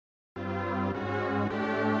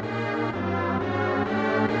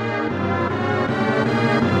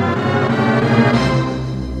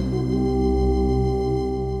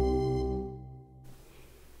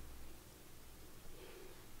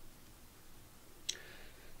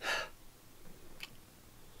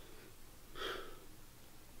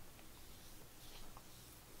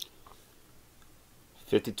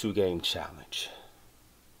52 game challenge.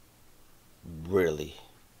 Really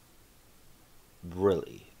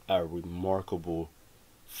a remarkable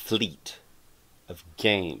fleet of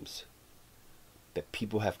games that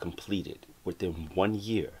people have completed within 1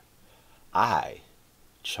 year. I,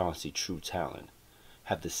 Chauncy True Talon,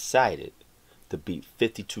 have decided to beat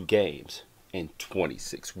 52 games in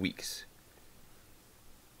 26 weeks.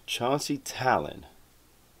 Chauncy Talon,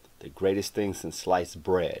 the greatest thing since sliced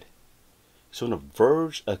bread, is on the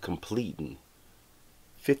verge of completing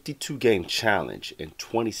 52 game challenge in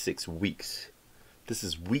 26 weeks. This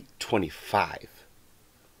is week 25.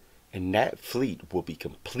 And that fleet will be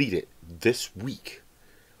completed this week.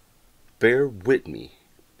 Bear with me.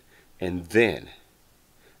 And then,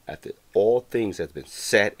 after all things have been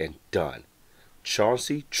said and done,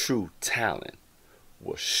 Chauncy True Talon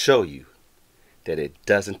will show you that it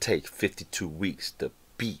doesn't take 52 weeks to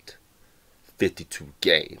beat 52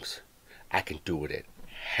 games. I can do it at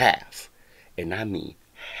half, and I mean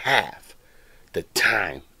half, the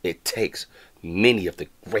time it takes many of the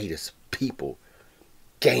greatest people,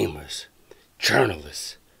 gamers,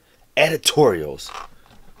 journalists, editorials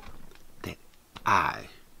that I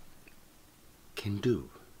can do.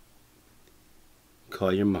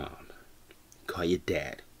 Call your mom, call your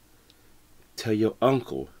dad, tell your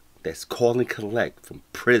uncle that's call and collect from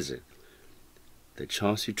prison that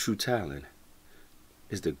Chauncy True Talon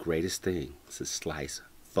is the greatest thing since sliced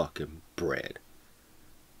fucking bread.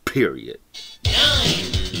 Period. 9,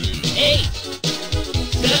 8,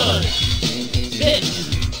 7,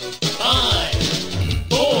 6, 5,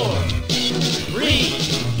 4, 3,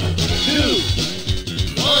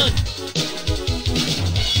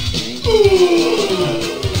 2, 1.